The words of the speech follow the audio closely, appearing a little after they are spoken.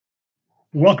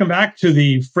Welcome back to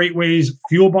the FreightWaves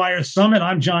Fuel Buyer Summit.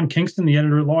 I'm John Kingston, the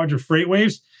editor-at-large of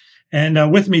FreightWaves.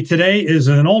 And with me today is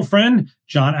an old friend,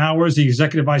 John Hours, the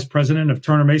Executive Vice President of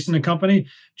Turner Mason & Company.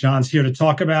 John's here to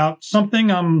talk about something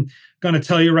I'm going to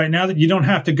tell you right now, that you don't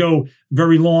have to go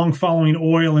very long following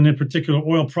oil, and in particular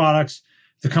oil products,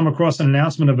 to come across an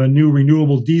announcement of a new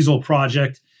renewable diesel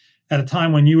project at a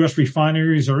time when U.S.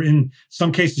 refineries are in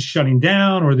some cases shutting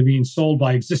down or they're being sold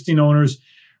by existing owners.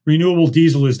 Renewable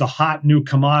diesel is the hot new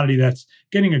commodity that's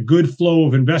getting a good flow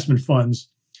of investment funds.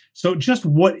 So just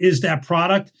what is that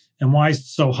product and why is it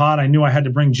so hot? I knew I had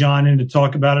to bring John in to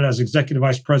talk about it as Executive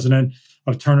Vice President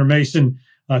of Turner Mason.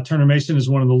 Turner Mason is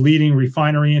one of the leading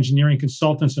refinery engineering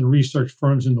consultants and research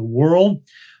firms in the world.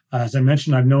 As I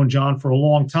mentioned, I've known John for a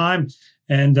long time,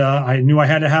 and I knew I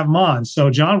had to have him on.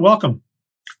 So John, welcome.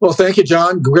 Well, thank you,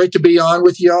 John. Great to be on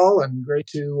with y'all, and great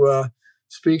to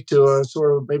speak to a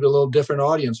sort of maybe a little different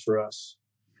audience for us.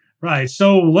 Right.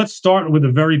 So let's start with the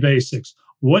very basics.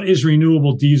 What is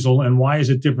renewable diesel and why is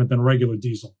it different than regular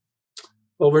diesel?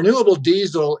 Well, renewable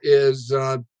diesel is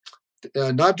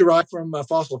not derived from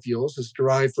fossil fuels. It's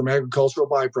derived from agricultural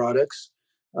byproducts.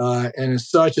 And as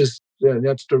such, that's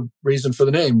the reason for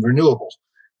the name, renewable.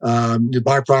 The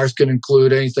byproducts can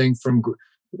include anything from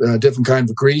different kinds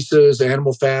of greases,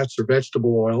 animal fats, or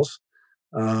vegetable oils.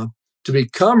 To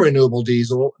become renewable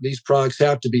diesel, these products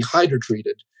have to be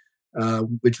hydrotreated,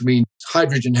 which means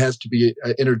hydrogen has to be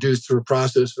introduced through a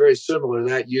process very similar to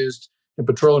that used in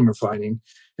petroleum refining.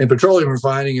 And petroleum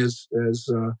refining, as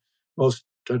most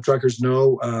truckers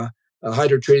know,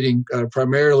 hydrotreating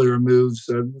primarily removes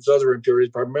other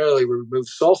impurities, primarily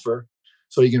removes sulfur,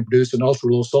 so you can produce an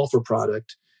ultra-low sulfur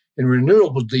product. In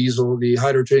renewable diesel, the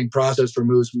hydrotreating process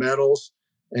removes metals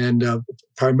and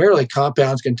primarily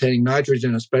compounds containing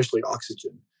nitrogen, especially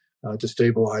oxygen, to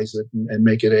stabilize it and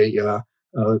make it a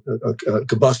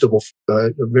combustible, a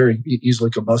very easily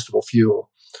combustible fuel.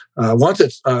 Once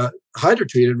it's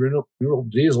hydrotreated, renewable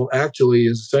diesel actually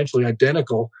is essentially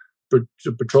identical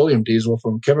to petroleum diesel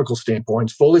from a chemical standpoint.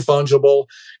 It's fully fungible,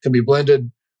 can be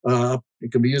blended.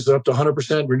 It can be used up to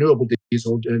 100% renewable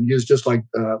diesel and used just like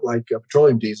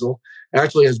petroleum diesel.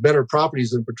 Actually has better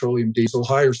properties than petroleum diesel,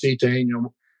 higher cetane,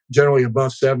 generally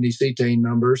above 70 cetane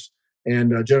numbers,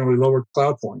 and generally lower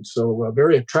cloud points. So a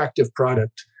very attractive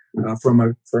product from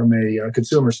a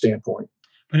consumer standpoint.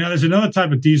 But now there's another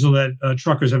type of diesel that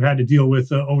truckers have had to deal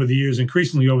with over the years,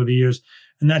 increasingly over the years,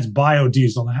 and that's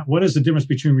biodiesel. Now, what is the difference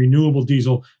between renewable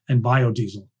diesel and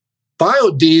biodiesel?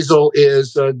 Biodiesel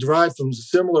is derived from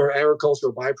similar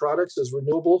agricultural byproducts as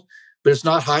renewable, but it's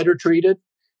not hydrotreated.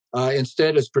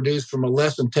 Instead, it's produced from a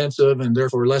less intensive and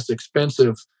therefore less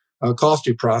expensive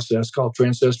costly process called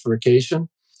transesterification.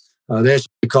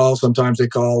 Sometimes they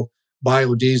call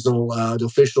biodiesel, the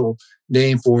official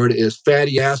name for it is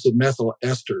fatty acid methyl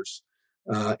esters.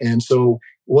 And so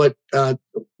the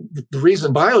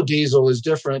reason biodiesel is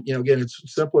different, again, it's a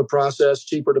simpler process,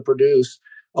 cheaper to produce,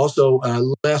 also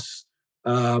less,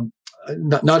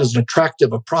 not as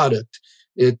attractive a product.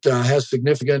 It has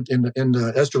significant, in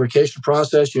the esterification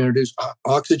process, you introduce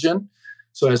oxygen.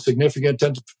 So it has significant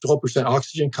 10 to 12%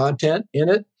 oxygen content in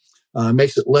it,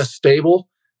 makes it less stable,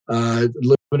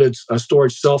 limited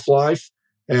storage self-life,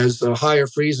 has higher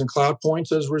freeze and cloud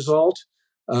points as a result.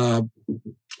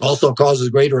 Also causes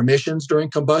greater emissions during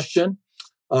combustion.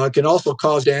 Can also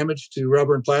cause damage to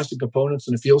rubber and plastic components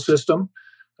in the fuel system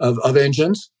of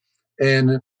engines.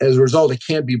 And as a result, it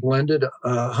can't be blended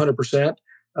 100%.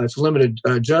 It's limited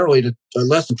generally to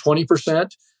less than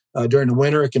 20%. During the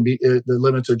winter, it can be the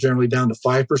limits are generally down to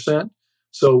 5%.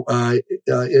 So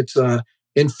it's an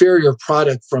inferior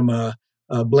product from a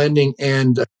blending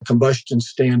and combustion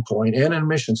standpoint, and an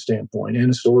emission standpoint,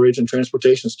 and a storage and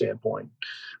transportation standpoint.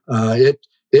 It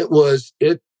was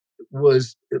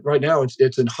right now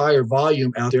it's in higher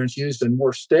volume out there. It's used in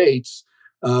more states,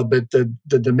 but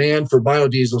the demand for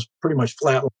biodiesel is pretty much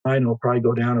flat line. It'll probably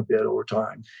go down a bit over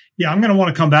time. Yeah, I'm going to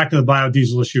want to come back to the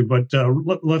biodiesel issue, but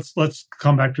let's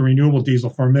come back to renewable diesel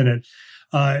for a minute.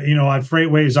 At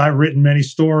FreightWaves, I've written many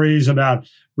stories about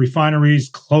refineries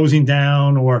closing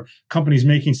down or companies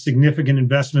making significant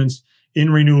investments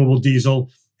in renewable diesel.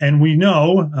 And we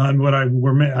know, what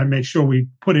I make sure we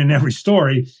put in every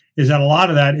story, is that a lot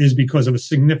of that is because of a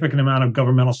significant amount of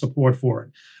governmental support for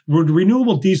it. Would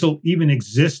renewable diesel even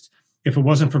exist if it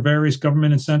wasn't for various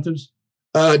government incentives?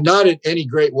 Not in any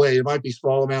great way. It might be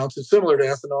small amounts. It's similar to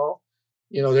ethanol.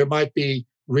 There might be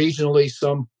regionally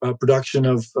some production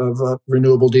of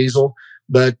renewable diesel,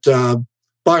 but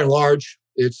by and large,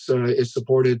 it's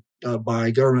supported by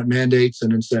government mandates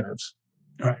and incentives.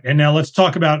 All right. And now let's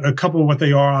talk about a couple of what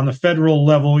they are. On the federal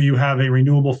level, you have a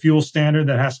renewable fuel standard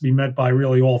that has to be met by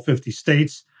really all 50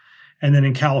 states. And then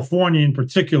in California in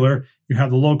particular, you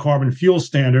have the low carbon fuel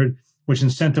standard, which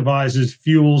incentivizes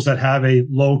fuels that have a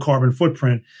low carbon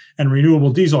footprint. And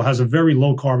renewable diesel has a very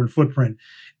low carbon footprint.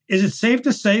 Is it safe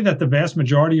to say that the vast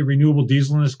majority of renewable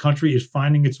diesel in this country is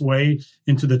finding its way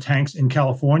into the tanks in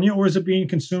California, or is it being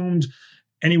consumed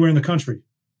anywhere in the country?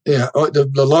 Yeah,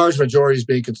 the large majority is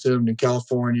being consumed in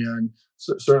California, and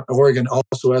Oregon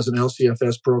also has an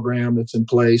LCFS program that's in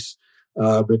place.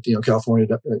 But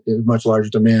California is much larger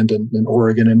demand than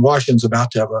Oregon, and Washington's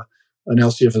about to have an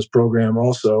LCFS program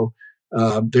also.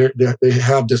 They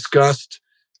have discussed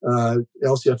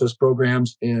LCFS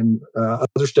programs in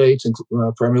other states,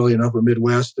 primarily in Upper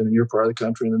Midwest and in your part of the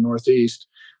country in the Northeast.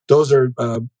 Those are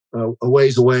a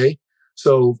ways away.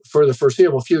 So for the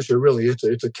foreseeable future, really,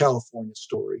 it's a California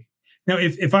story. Now,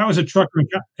 if I was a trucker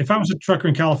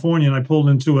in California and I pulled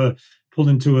into a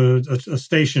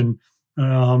station,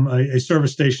 a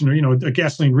service station, or a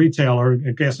gasoline retailer,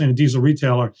 a gasoline and diesel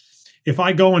retailer, if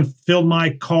I go and filled my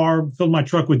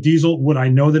truck with diesel, would I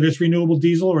know that it's renewable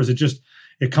diesel, or is it just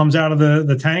it comes out of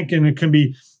the tank and it can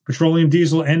be petroleum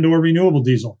diesel and or renewable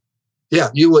diesel? Yeah,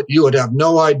 you would have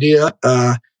no idea.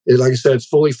 Like I said, it's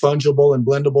fully fungible and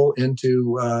blendable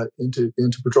into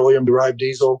petroleum derived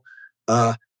diesel.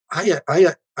 I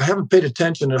haven't paid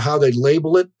attention to how they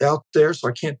label it out there, so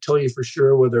I can't tell you for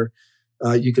sure whether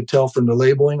you could tell from the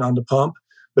labeling on the pump.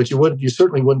 But you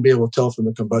certainly wouldn't be able to tell from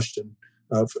the combustion.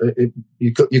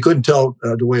 You couldn't tell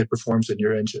the way it performs in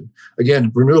your engine.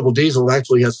 Again, renewable diesel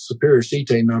actually has a superior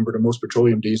cetane number to most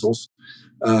petroleum diesels.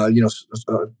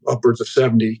 Upwards of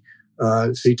 70.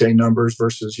 Cetane numbers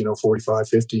versus 45,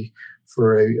 50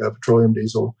 for a petroleum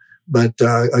diesel. But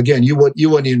again, you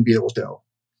wouldn't even be able to tell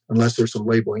unless there's some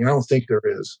labeling. I don't think there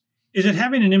is. Is it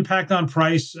having an impact on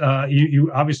price?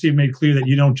 You obviously have made clear that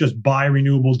you don't just buy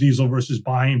renewable diesel versus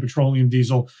buying petroleum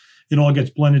diesel. It all gets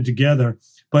blended together.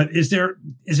 But is there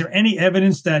any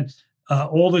evidence that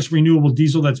all this renewable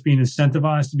diesel that's being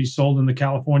incentivized to be sold in the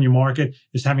California market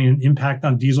is having an impact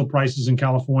on diesel prices in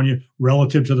California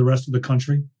relative to the rest of the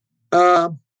country?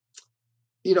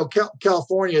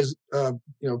 California's,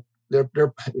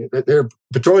 their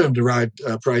petroleum derived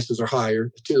prices are higher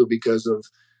too because of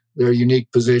their unique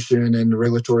position and the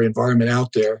regulatory environment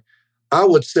out there. I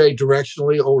would say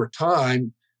directionally over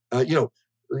time,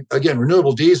 again,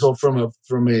 renewable diesel from a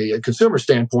consumer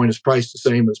standpoint is priced the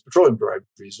same as petroleum derived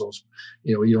diesels.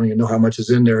 You don't even know how much is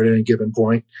in there at any given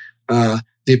point.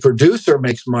 The producer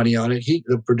makes money on it.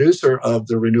 The producer of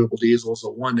the renewable diesel is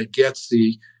the one that gets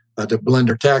the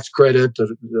blender tax credit,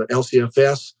 the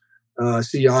LCFS,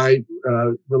 CI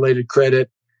related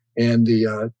credit, and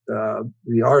the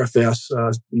RFS,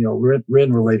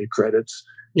 RIN related credits,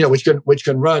 which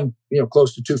can run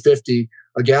close to $2.50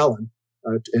 a gallon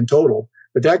in total.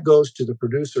 But that goes to the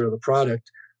producer of the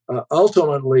product.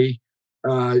 Ultimately,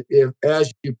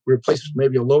 as you replace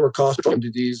maybe a lower cost of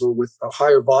diesel with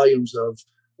higher volumes of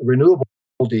renewable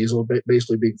diesel,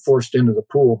 basically being forced into the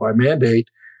pool by mandate,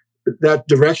 that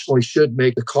directionally should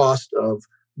make the cost of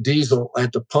diesel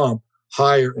at the pump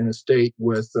higher in a state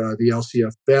with the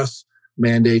LCFS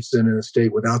mandates than in a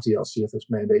state without the LCFS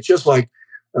mandates. Just like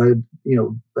in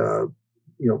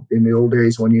the old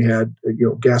days when you had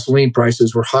gasoline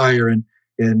prices were higher in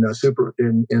the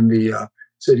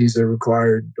cities that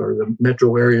required, or the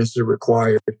metro areas that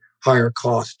required higher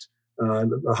cost,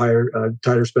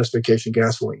 tighter specification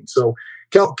gasoline. So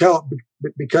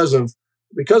because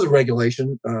of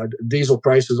regulation, diesel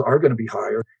prices are going to be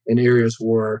higher in areas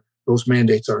where those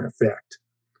mandates are in effect.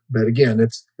 But again,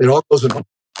 it all goes in a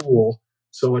pool.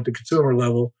 So at the consumer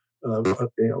level,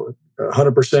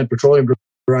 100% petroleum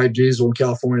derived diesel in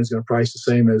California is going to price the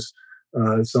same as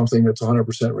something that's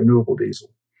 100% renewable diesel.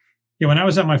 Yeah, when I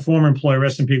was at my former employer,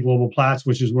 S&P Global Platts,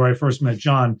 which is where I first met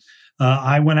John,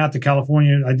 I went out to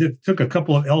California. I took a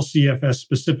couple of LCFS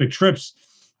specific trips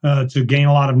to gain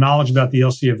a lot of knowledge about the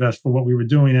LCFS for what we were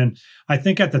doing. And I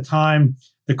think at the time,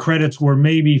 the credits were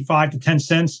maybe 5 to 10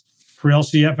 cents for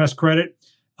LCFS credit.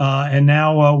 And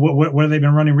now, what have they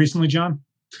been running recently, John?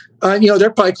 They're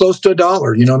probably close to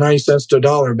 $1, 90 cents to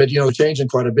 $1, but, they're changing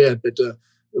quite a bit. But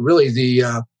really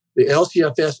the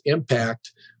LCFS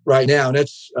impact right now, and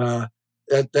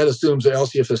that assumes the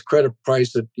LCFS credit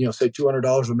price at, say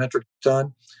 $200 a metric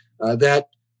ton, that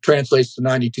translates to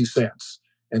 92 cents.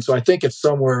 And so I think it's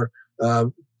somewhere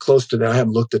close to that. I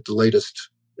haven't looked at the latest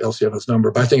LCFS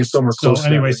number, but I think it's somewhere close. So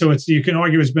anyway, so you can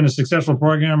argue it's been a successful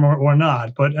program or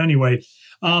not. But anyway,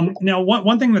 now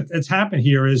one thing that's happened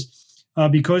here is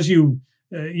because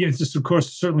it's just, of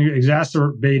course, certainly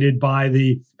exacerbated by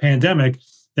the pandemic.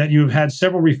 that you've had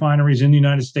several refineries in the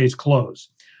United States close.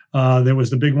 There was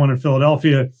the big one in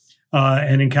Philadelphia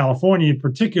and in California,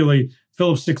 particularly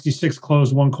Phillips 66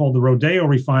 closed one called the Rodeo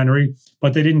Refinery,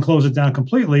 but they didn't close it down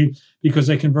completely because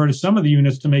they converted some of the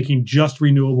units to making just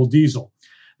renewable diesel.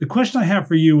 The question I have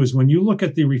for you is when you look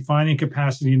at the refining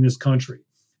capacity in this country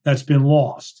that's been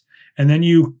lost, and then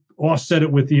you offset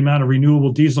it with the amount of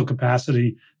renewable diesel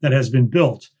capacity that has been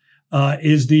built,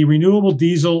 is the renewable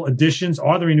diesel additions,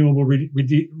 are the renewable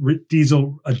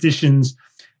diesel additions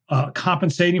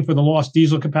compensating for the lost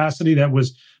diesel capacity that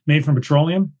was made from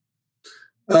petroleum?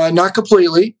 Not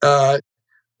completely. I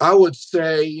would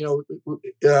say,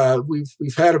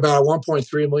 we've had about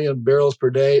 1.3 million barrels per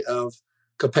day of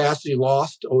capacity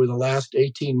lost over the last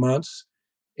 18 months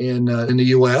in the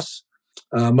U.S.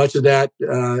 Much of that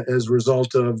as a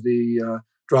result of the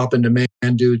drop in demand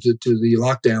due to the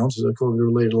lockdowns, the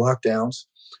COVID-related lockdowns.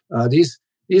 These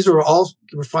are all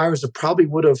refineries that probably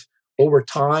would have over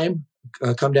time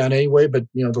come down anyway, but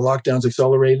the lockdowns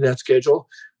accelerated that schedule.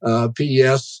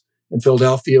 PES in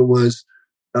Philadelphia was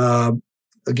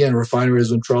again, a refinery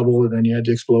was in trouble, and then you had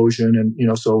the explosion, and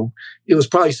so it was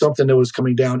probably something that was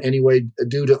coming down anyway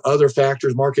due to other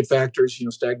factors, market factors,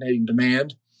 stagnating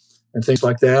demand and things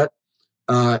like that.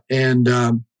 So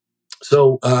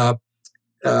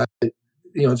at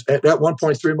that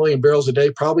 1.3 million barrels a day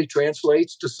probably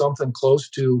translates to something close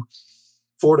to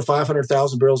 400,000 to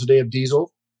 500,000 barrels a day of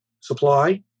diesel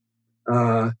supply.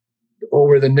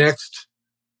 Over the next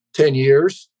 10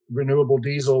 years, renewable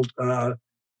diesel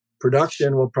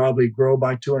production will probably grow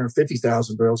by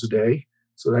 250,000 barrels a day.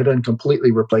 So that doesn't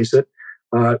completely replace it.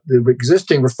 The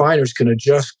existing refiners can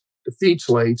adjust the feed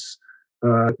slates,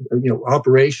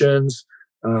 operations.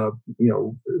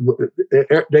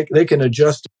 They can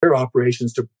adjust their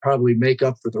operations to probably make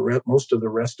up for most of the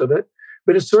rest of it.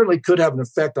 But it certainly could have an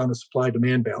effect on the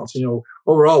supply-demand balance.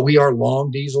 Overall, we are long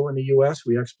diesel in the U.S.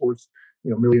 We export,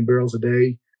 1 million barrels a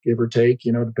day, give or take,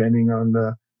 depending on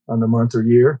the month or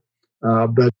year.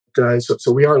 So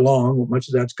we are long. Much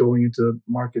of that's going into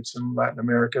markets in Latin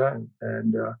America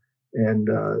and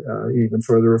even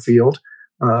further afield.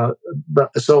 But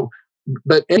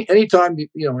anytime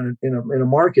in a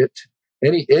market,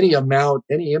 any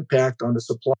impact on the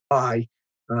supply,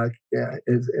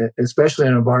 especially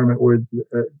in an environment where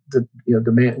the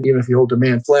demand, even if you hold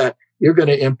demand flat, you're going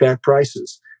to impact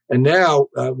prices. And now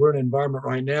we're in an environment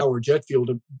right now where jet fuel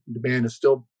demand is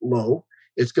still low.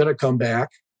 It's going to come back,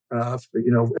 as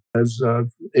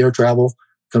air travel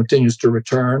continues to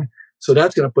return. So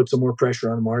that's going to put some more pressure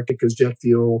on the market because jet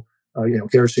fuel,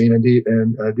 kerosene and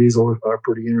diesel are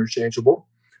pretty interchangeable.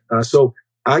 So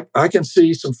I can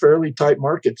see some fairly tight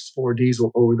markets for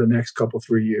diesel over the next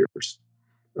 3 years.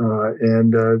 Who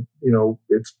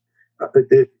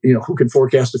can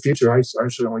forecast the future? I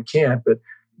certainly can't. But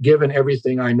given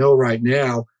everything I know right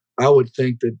now, I would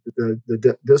think that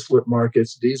the distillate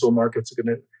markets, diesel markets, are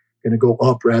going to go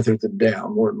up rather than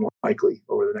down, more than likely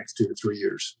over the next 2 to 3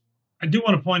 years. I do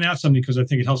want to point out something because I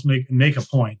think it helps make a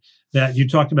point that you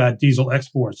talked about diesel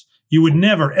exports. You would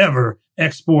never, ever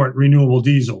export renewable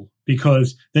diesel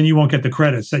because then you won't get the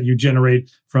credits that you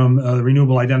generate from the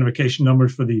renewable identification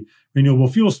numbers for the renewable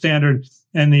fuel standard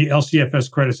and the LCFS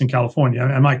credits in California.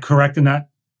 Am I correct in that?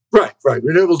 Right.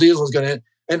 Renewable diesel is going to,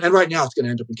 and right now it's going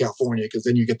to end up in California because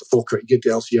then you get the full credit, you get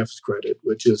the LCFS credit,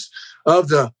 which is of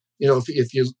the,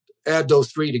 if you add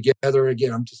those three together,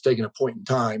 again, I'm just taking a point in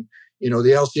time. The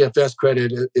LCFS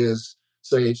credit is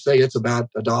say it's about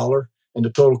 $1, and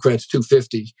the total credit's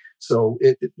 $2.50. So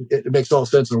it makes all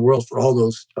sense in the world for all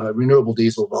those renewable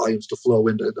diesel volumes to flow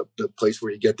into the place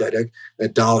where you get that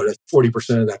dollar, that's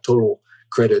 40% of that total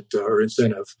credit or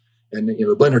incentive. And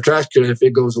the blender trash credit, if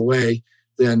it goes away,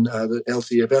 then the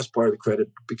LCFS part of the credit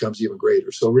becomes even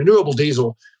greater. So renewable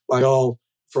diesel, for all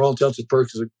intents and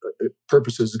purposes,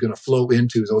 is going to flow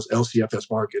into those LCFS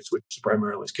markets, which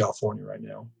primarily is California right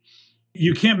now.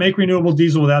 You can't make renewable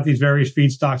diesel without these various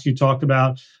feedstocks you talked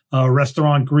about,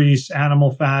 restaurant grease,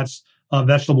 animal fats,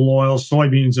 vegetable oils,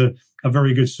 soybeans, a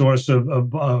very good source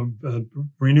of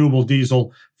renewable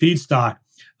diesel feedstock.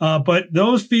 But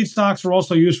those feedstocks are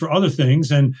also used for other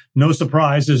things. And no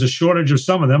surprise, there's a shortage of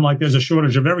some of them, like there's a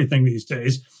shortage of everything these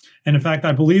days. And in fact,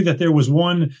 I believe that there was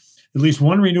at least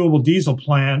one renewable diesel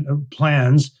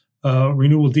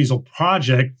renewable diesel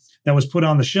project that was put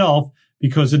on the shelf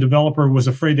because the developer was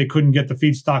afraid they couldn't get the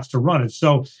feedstocks to run it.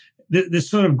 So this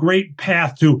sort of great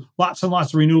path to lots and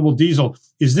lots of renewable diesel,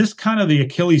 is this kind of the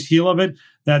Achilles heel of it,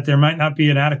 that there might not be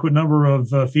an adequate number of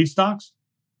feedstocks?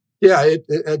 Yeah,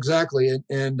 exactly.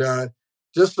 And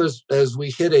just as we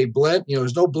hit a blend,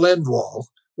 there's no blend wall.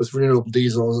 with renewable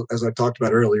diesel, as I talked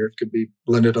about earlier. It could be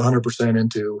blended 100%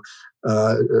 into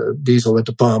diesel at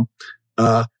the pump.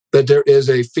 But there is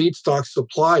a feedstock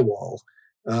supply wall.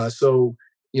 So,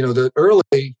 the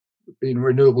early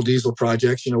renewable diesel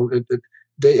projects,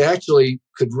 they actually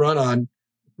could run on,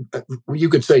 you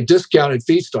could say, discounted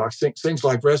feedstocks, things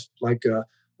like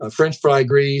French fry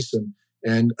grease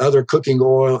and other cooking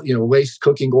oil, waste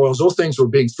cooking oils. Those things were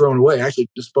being thrown away, actually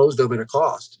disposed of at a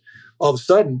cost. All of a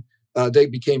sudden, they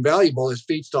became valuable as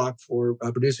feedstock for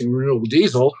producing renewable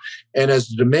diesel, and as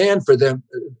the demand for them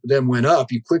went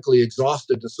up, you quickly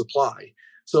exhausted the supply.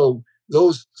 So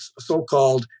those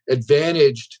so-called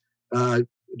advantaged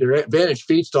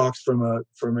feedstocks from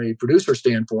a producer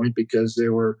standpoint, because they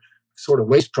were sort of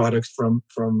waste products from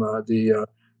the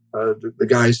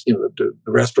guys, the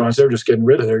restaurants. They're just getting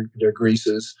rid of their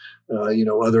greases.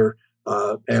 Other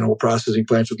animal processing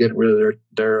plants were getting rid of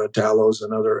their tallows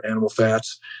and other animal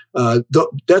fats.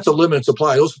 That's a limited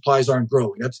supply. Those supplies aren't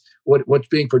growing. That's what's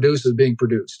being produced is being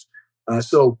produced.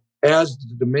 So as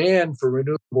the demand for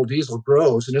renewable diesel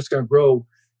grows, and it's going to grow,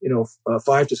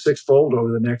 5 to 6 fold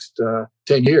over the next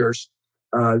 10 years,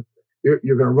 you're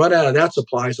going to run out of that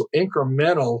supply. So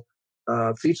incremental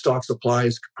feedstock supply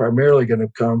is primarily going to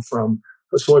come from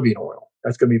soybean oil.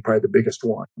 That's going to be probably the biggest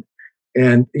one.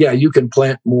 And yeah, you can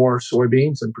plant more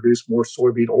soybeans and produce more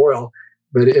soybean oil,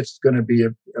 but it's going to be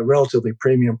a relatively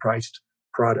premium priced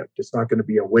product. It's not going to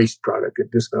be a waste product.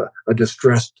 It's a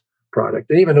distressed product.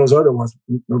 And even those other ones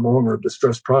no longer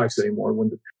distressed products anymore.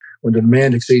 When the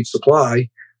demand exceeds supply,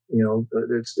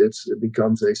 it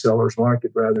becomes a seller's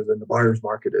market rather than the buyer's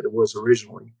market that it was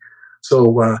originally.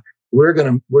 So we're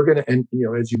gonna, and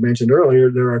as you mentioned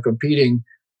earlier, there are competing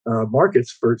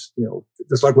markets for,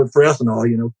 just like for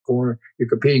ethanol, corn, you're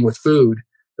competing with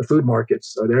the food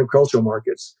markets, the agricultural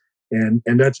markets, and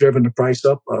that's driven the price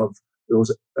up of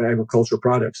those agricultural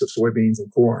products of soybeans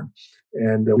and corn.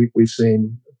 And we've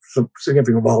seen some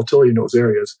significant volatility in those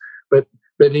areas. But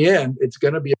in the end, it's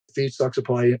going to be a feedstock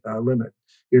supply limit.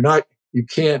 We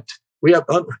have,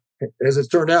 as it's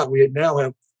turned out, we now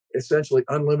have essentially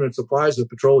unlimited supplies of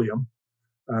petroleum.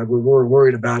 We're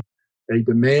worried about peak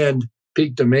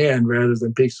demand rather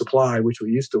than peak supply, which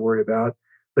we used to worry about.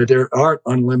 But there aren't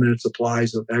unlimited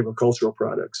supplies of agricultural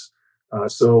products.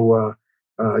 So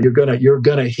you're gonna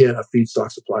hit a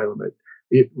feedstock supply limit.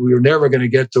 We're never going to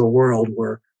get to a world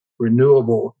where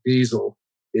renewable diesel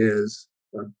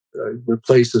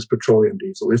replaces petroleum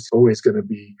diesel. It's always going to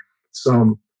be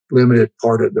some limited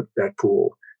part of that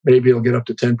pool. Maybe it'll get up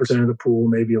to 10% of the pool,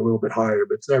 maybe a little bit higher,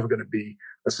 but it's never going to be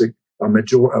a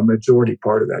majority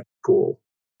part of that pool.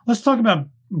 Let's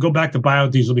go back to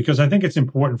biodiesel, because I think it's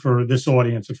important for this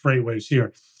audience of FreightWaves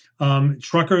here.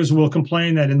 Truckers will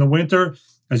complain that in the winter,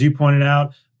 as you pointed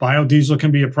out, biodiesel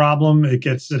can be a problem. It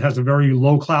has a very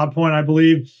low cloud point, I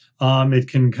believe. It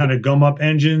can kind of gum up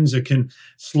engines. It can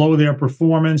slow their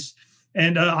performance.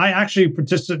 And I actually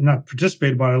not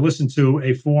participated, but I listened to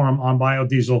a forum on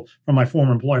biodiesel from my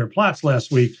former employer, Platts,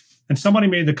 last week. And somebody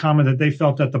made the comment that they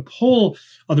felt that the pull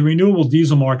of the renewable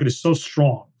diesel market is so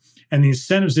strong, and the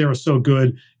incentives there are so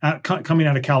good coming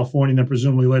out of California and then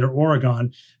presumably later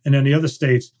Oregon and then the other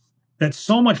states, that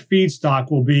so much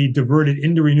feedstock will be diverted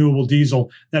into renewable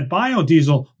diesel that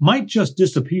biodiesel might just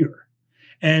disappear.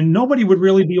 And nobody would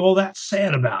really be all that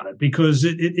sad about it, because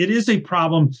it is a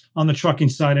problem on the trucking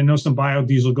side. I know some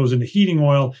biodiesel goes into heating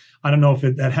oil. I don't know if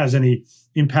that has any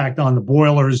impact on the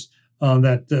boilers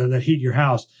that heat your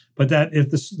house. But that if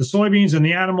the soybeans and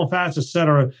the animal fats, et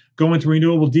cetera, go into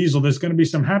renewable diesel, there's going to be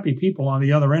some happy people on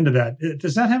the other end of that.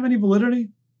 Does that have any validity?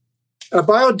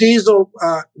 Biodiesel,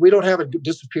 we don't have it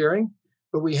disappearing,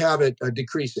 but we have it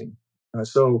decreasing.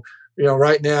 So,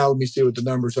 right now, let me see what the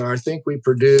numbers are. I think we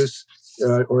produce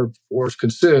or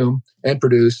consume and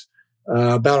produce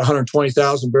about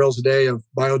 120,000 barrels a day of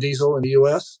biodiesel in the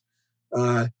U.S.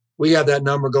 We have that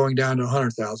number going down to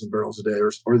 100,000 barrels a day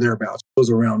or thereabouts.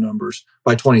 Those are round numbers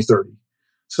by 2030.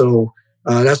 So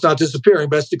that's not disappearing,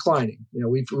 but it's declining.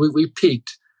 We've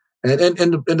peaked, and if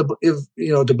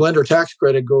the blender tax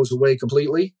credit goes away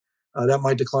completely, that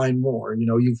might decline more.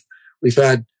 We've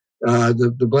had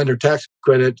the blender tax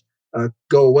credit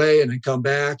go away and then come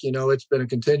back. It's been a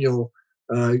continual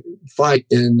fight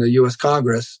in the U.S.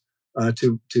 Congress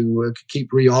to keep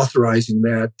reauthorizing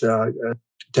that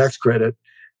tax credit.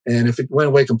 And if it went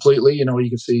away completely, you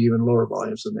can see even lower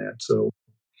volumes than that. So,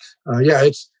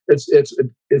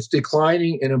 it's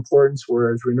declining in importance,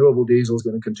 whereas renewable diesel is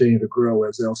going to continue to grow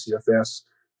as LCFS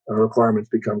requirements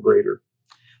become greater.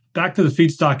 Back to the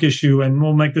feedstock issue, and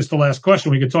we'll make this the last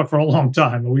question. We could talk for a long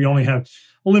time, but we only have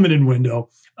limited window.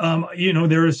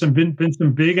 There has been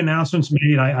some big announcements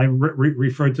made. I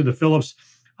referred to the Phillips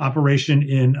operation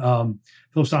in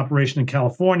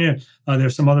California.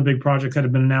 There's some other big projects that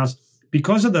have been announced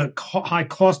because of the high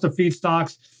cost of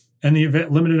feedstocks and the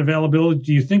limited availability.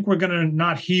 Do you think we're going to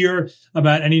not hear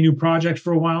about any new projects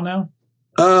for a while now?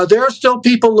 There are still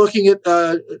people looking at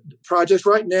projects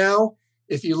right now.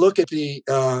 If you look at the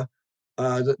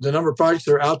number of projects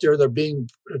that are out there that are being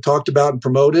talked about and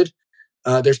promoted,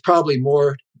 there's probably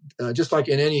more. Just like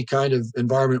in any kind of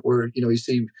environment where you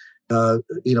see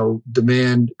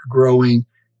demand growing,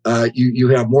 you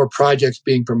have more projects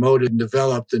being promoted and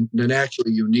developed than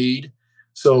actually you need.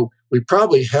 So we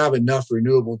probably have enough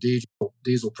renewable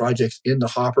diesel projects in the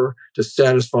hopper to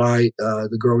satisfy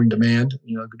the growing demand.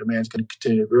 Demand's going to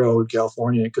continue to grow in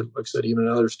California. It could, like I said, even in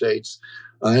other states.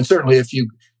 And certainly, if you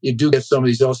do get some of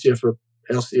these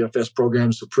LCFS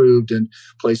programs approved in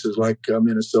places like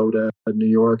Minnesota and New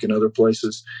York and other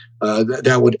places,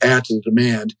 that would add to the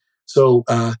demand. So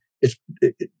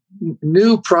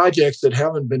new projects that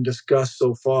haven't been discussed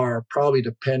so far are probably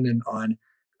dependent on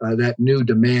that new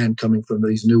demand coming from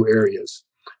these new areas.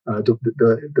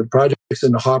 The projects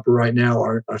in the hopper right now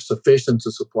are sufficient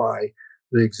to supply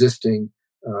the existing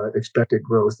expected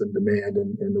growth and demand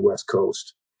in the West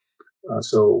Coast.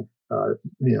 That's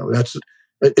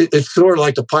it's sort of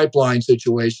like the pipeline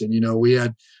situation. We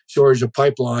had shortage of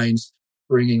pipelines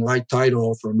bringing light tight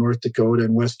oil from North Dakota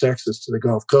and West Texas to the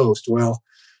Gulf Coast. Well,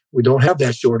 we don't have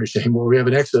that shortage anymore. We have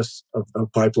an excess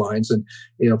of pipelines, and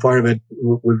part of it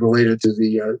was related to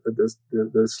the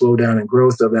slowdown in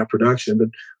growth of that production, but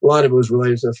a lot of it was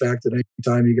related to the fact that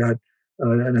anytime you got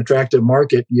an attractive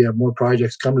market, you have more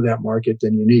projects come to that market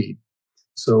than you need.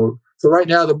 So right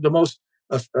now, the most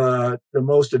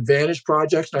advantaged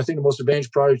projects, and I think the most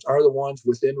advantaged projects are the ones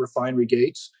within refinery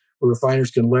gates, where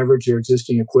refiners can leverage their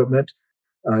existing equipment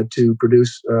to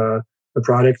produce the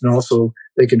product, and also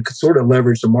they can sort of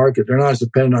leverage the market. They're not as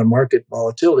dependent on market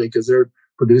volatility because they're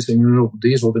producing renewable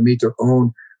diesel to meet their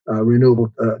own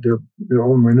their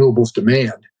own renewables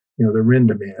demand, their RIN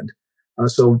demand.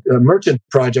 So merchant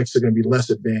projects are going to be less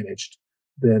advantaged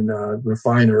than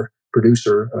refiner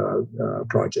producer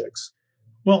projects.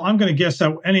 Well, I'm going to guess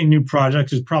that any new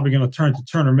project is probably going to turn to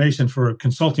Turner Mason for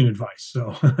consulting advice.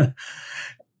 So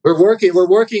we're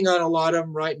working on a lot of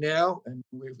them right now, and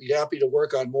we'd be happy to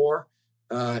work on more.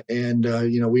 We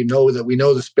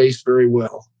know the space very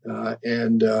well, it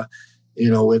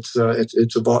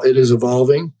is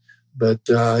evolving, but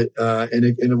it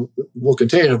will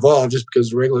continue to evolve just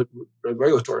because the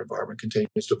regulatory environment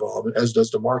continues to evolve, as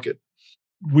does the market.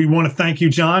 We want to thank you,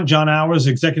 John Hours,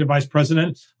 Executive Vice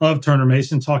President of Turner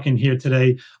Mason, talking here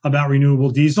today about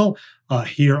renewable diesel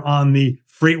here on the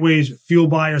FreightWaves Fuel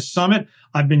Buyer Summit.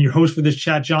 I've been your host for this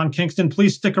chat, John Kingston.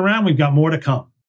 Please stick around. We've got more to come.